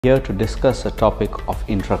Here to discuss the topic of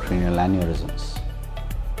intracranial aneurysms.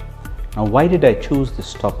 Now, why did I choose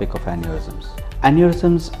this topic of aneurysms?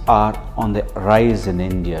 Aneurysms are on the rise in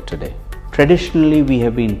India today. Traditionally, we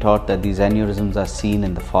have been taught that these aneurysms are seen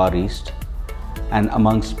in the Far East and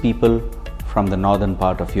amongst people from the northern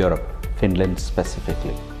part of Europe, Finland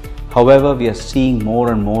specifically. However, we are seeing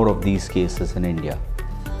more and more of these cases in India,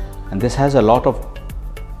 and this has a lot of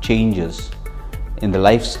changes in the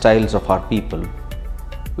lifestyles of our people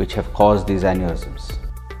which have caused these aneurysms.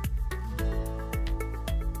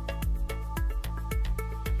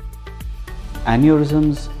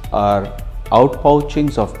 Aneurysms are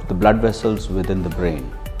outpouchings of the blood vessels within the brain.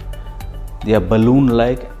 They are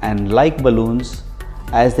balloon-like, and like balloons,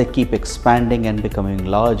 as they keep expanding and becoming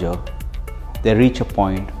larger, they reach a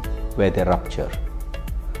point where they rupture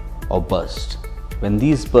or burst. When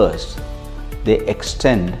these burst, they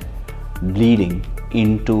extend, bleeding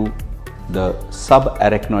into the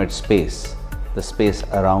subarachnoid space, the space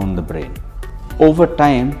around the brain. Over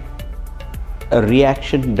time, a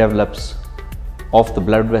reaction develops of the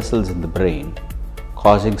blood vessels in the brain,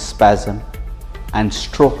 causing spasm and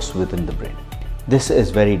strokes within the brain. This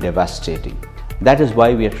is very devastating. That is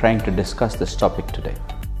why we are trying to discuss this topic today.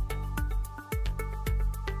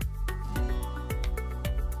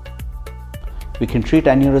 We can treat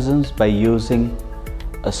aneurysms by using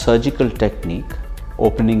a surgical technique,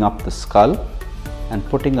 opening up the skull and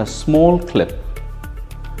putting a small clip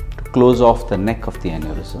to close off the neck of the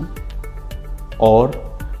aneurysm, or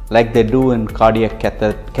like they do in cardiac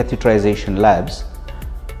catheterization labs,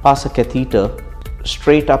 pass a catheter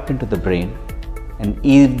straight up into the brain, and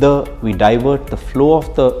either we divert the flow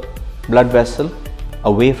of the blood vessel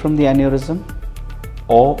away from the aneurysm,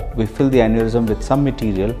 or we fill the aneurysm with some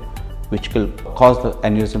material which will cause the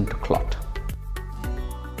aneurysm to clot.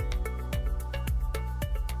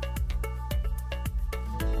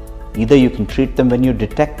 Either you can treat them when you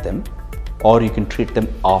detect them, or you can treat them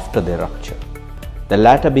after they rupture. The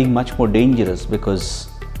latter being much more dangerous, because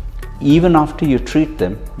even after you treat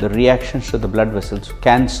them, the reactions to the blood vessels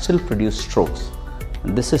can still produce strokes.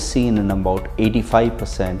 And this is seen in about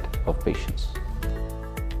 85% of patients.